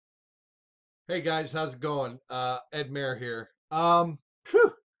Hey guys, how's it going? Ed Mayer here.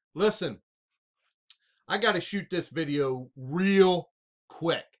 Phew, listen, I got to shoot this video real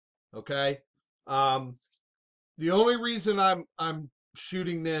quick, okay? Um, the only reason I'm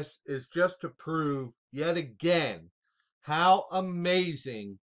shooting this is just to prove yet again how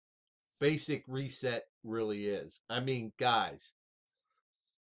amazing Basic Reset really is. I mean, guys,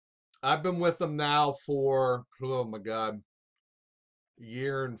 I've been with them now for oh my god, a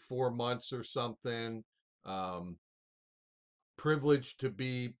year and 4 months or something. Um, Privileged to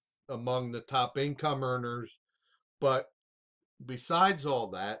be among the top income earners. But besides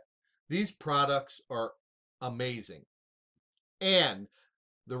all that, these products are amazing. And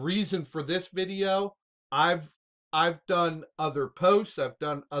the reason for this video, I've I've done other posts, I've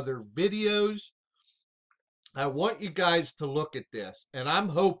done other videos. I want you guys to look at this, and I'm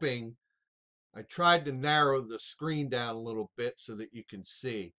hoping I tried to narrow the screen down a little bit so that you can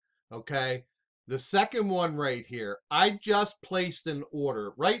see. Okay. The second one right here, I just placed an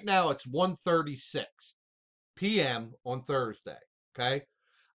order. Right now it's 1:36 p.m. on Thursday. Okay.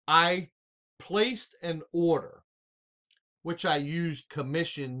 I placed an order, which I used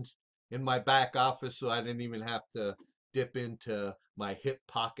commissions in my back office so I didn't even have to dip into my hip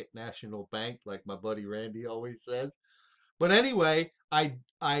pocket National Bank like my buddy Randy always says. But anyway,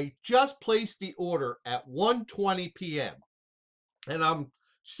 I just placed the order at 1:20 p.m. and I'm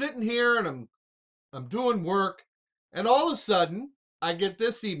sitting here and I'm doing work, and all of a sudden I get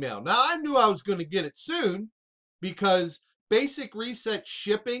this email. Now I knew I was going to get it soon because Basic Reset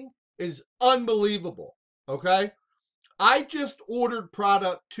shipping is unbelievable. Okay? I just ordered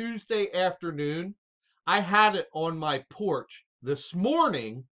product Tuesday afternoon. I had it on my porch this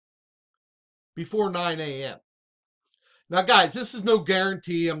morning before 9 a.m. Now, guys, this is no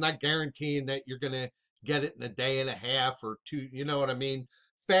guarantee. I'm not guaranteeing that you're going to get it in a day and a half or two. You know what I mean?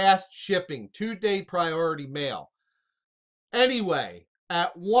 Fast shipping, 2-day priority mail. Anyway,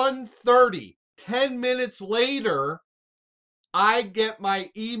 at 1:30, 10 minutes later, I get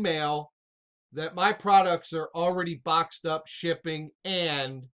my email that my products are already boxed up shipping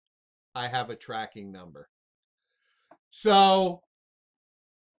and I have a tracking number. So,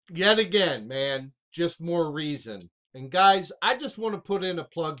 yet again, man, just more reason. And guys, I just want to put in a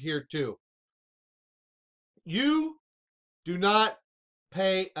plug here too. You do not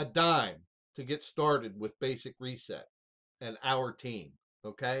pay a dime to get started with Basic Reset and our team,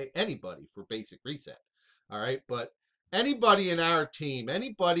 okay? Anybody for Basic Reset, all right? But anybody in our team,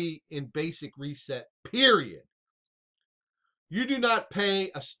 anybody in Basic Reset, period, you do not pay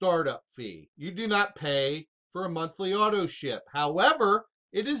a startup fee. You do not pay for a monthly auto ship. However,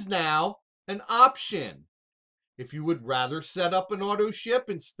 it is now an option. If you would rather set up an auto ship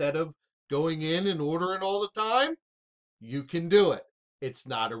instead of going in and ordering all the time, you can do it. It's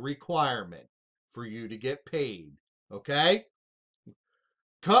not a requirement for you to get paid. Okay?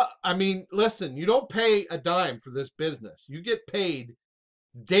 I mean, listen, you don't pay a dime for this business. You get paid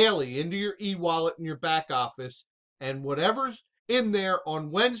daily into your e-wallet in your back office, and whatever's in there on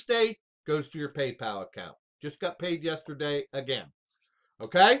Wednesday goes to your PayPal account. Just got paid yesterday again.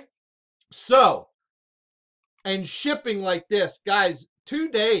 Okay? So, and shipping like this, guys, 2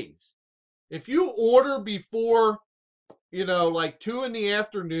 days. If you order before, like 2 in the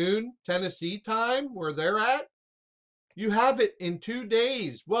afternoon, Tennessee time, where they're at, you have it in 2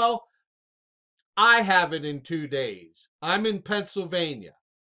 days. Well, I have it in 2 days. I'm in Pennsylvania.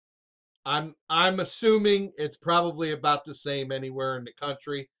 I'm assuming it's probably about the same anywhere in the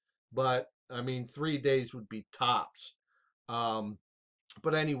country, but I mean 3 days would be tops.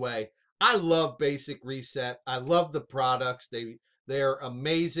 But anyway, I love Basic Reset. I love the products. They're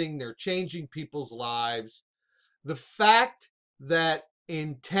amazing. They're changing people's lives. The fact that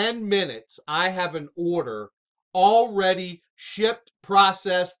in 10 minutes I have an order already shipped,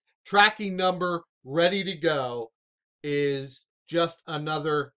 processed, tracking number ready to go is just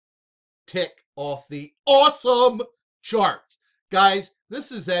another tick off the awesome charts. Guys,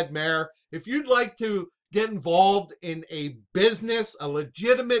 this is Ed Mayer. If you'd like to get involved in a business, a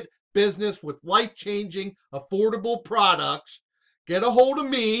legitimate business with life-changing, affordable products, get a hold of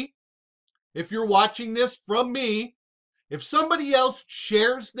me. If you're watching this from me, if somebody else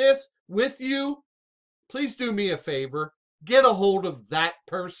shares this with you, please do me a favor. Get a hold of that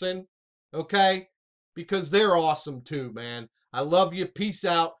person, okay? Because they're awesome too, man. I love you. Peace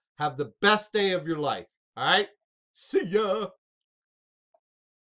out. Have the best day of your life. All right? See ya.